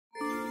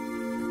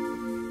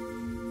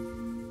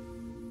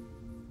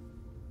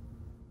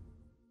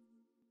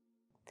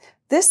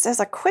This is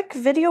a quick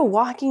video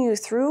walking you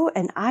through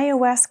an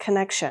iOS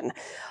connection.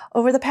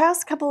 Over the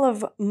past couple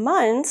of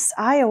months,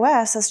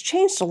 iOS has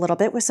changed a little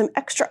bit with some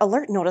extra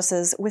alert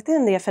notices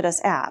within the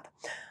Afidus app.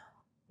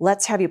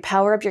 Let's have you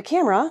power up your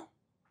camera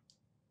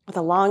with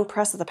a long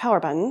press of the power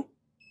button.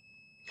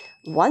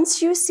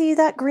 Once you see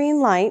that green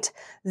light,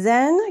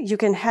 then you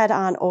can head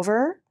on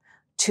over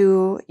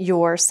to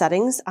your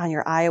settings on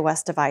your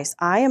iOS device.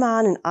 I am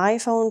on an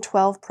iPhone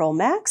 12 Pro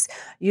Max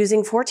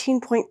using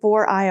 14.4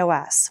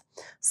 iOS.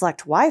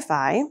 Select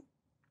Wi-Fi,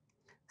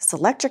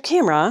 select your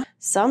camera.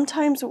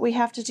 Sometimes what we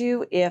have to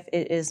do, if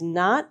it is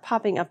not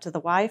popping up to the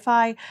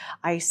Wi-Fi,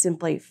 I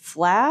simply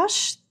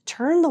flash,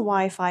 turn the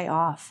Wi-Fi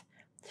off,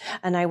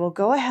 and I will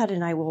go ahead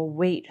and I will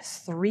wait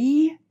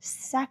 3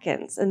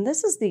 seconds. And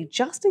this is the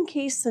just in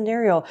case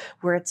scenario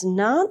where it's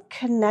not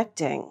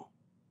connecting.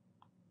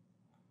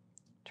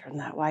 Turn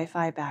that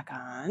Wi-Fi back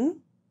on.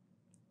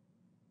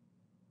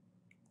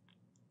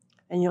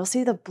 And you'll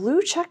see the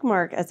blue check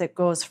mark as it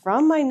goes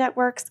from my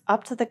networks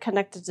up to the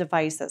connected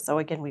devices. So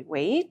again, we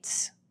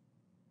wait.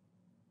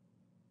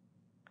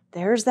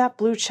 There's that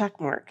blue check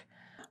mark.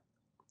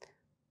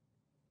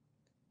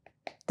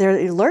 Their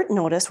alert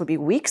notice would be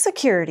weak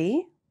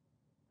security,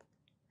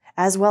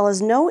 as well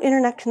as no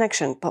internet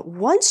connection. But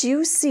once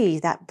you see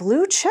that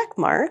blue check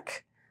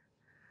mark,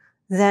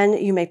 then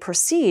you may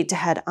proceed to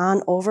head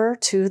on over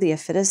to the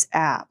Afidus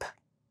app.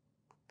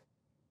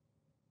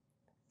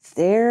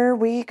 There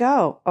we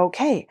go.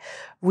 Okay,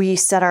 we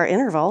set our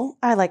interval.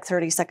 I like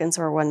 30 seconds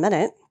or 1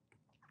 minute.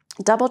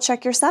 Double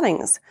check your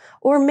settings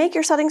or make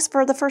your settings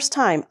for the first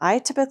time. I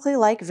typically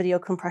like video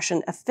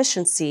compression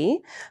efficiency,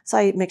 so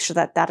I make sure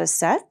that that is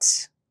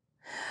set.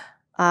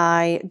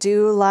 I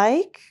do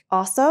like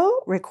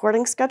also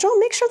recording schedule.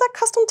 Make sure that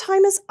custom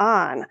time is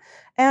on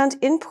and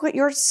input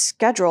your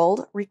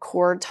scheduled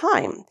record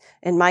time.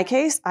 In my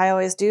case, I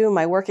always do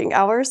my working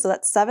hours, so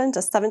that's 7 to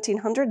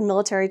 1700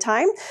 military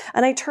time,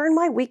 and I turn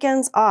my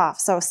weekends off.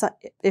 So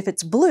if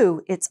it's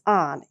blue, it's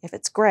on. If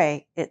it's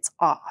gray, it's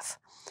off.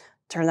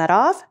 Turn that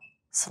off,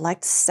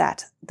 select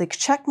set. The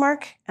check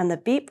mark and the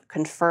beep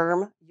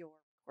confirm your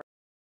work.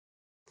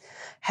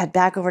 Head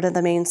back over to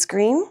the main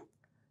screen.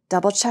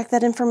 Double check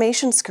that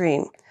information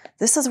screen.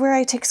 This is where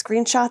I take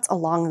screenshots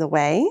along the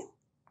way.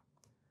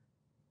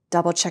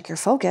 Double check your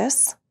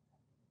focus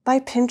by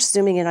pinch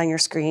zooming in on your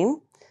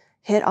screen.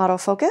 Hit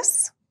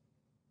autofocus.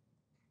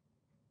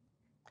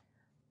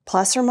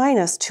 Plus or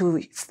minus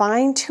to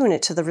fine tune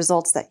it to the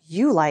results that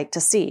you like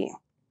to see.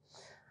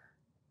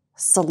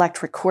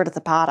 Select record at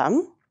the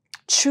bottom.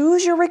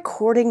 Choose your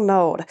recording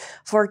mode.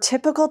 For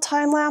typical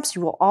time lapse,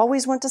 you will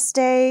always want to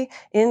stay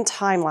in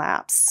time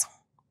lapse.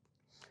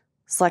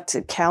 Select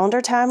calendar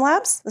time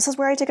lapse. This is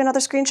where I take another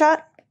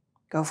screenshot.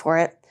 Go for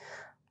it.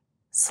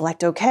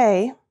 Select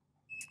OK.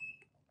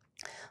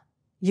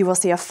 You will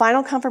see a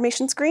final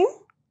confirmation screen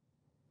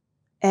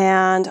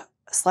and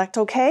select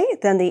OK.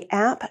 Then the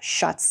app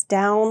shuts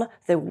down.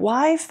 The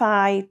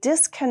Wi-Fi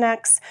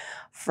disconnects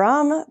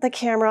from the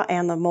camera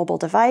and the mobile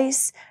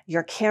device.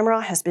 Your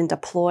camera has been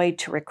deployed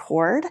to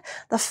record.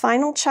 The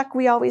final check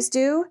we always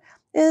do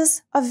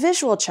is a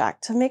visual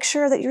check to make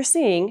sure that you're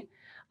seeing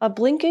a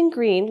blinking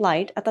green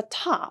light at the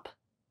top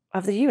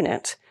of the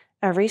unit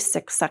every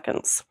 6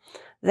 seconds.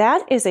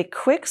 That is a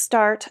quick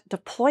start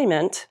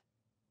deployment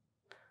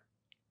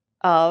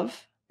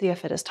of the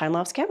Afidus time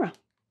lapse camera.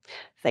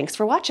 Thanks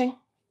for watching.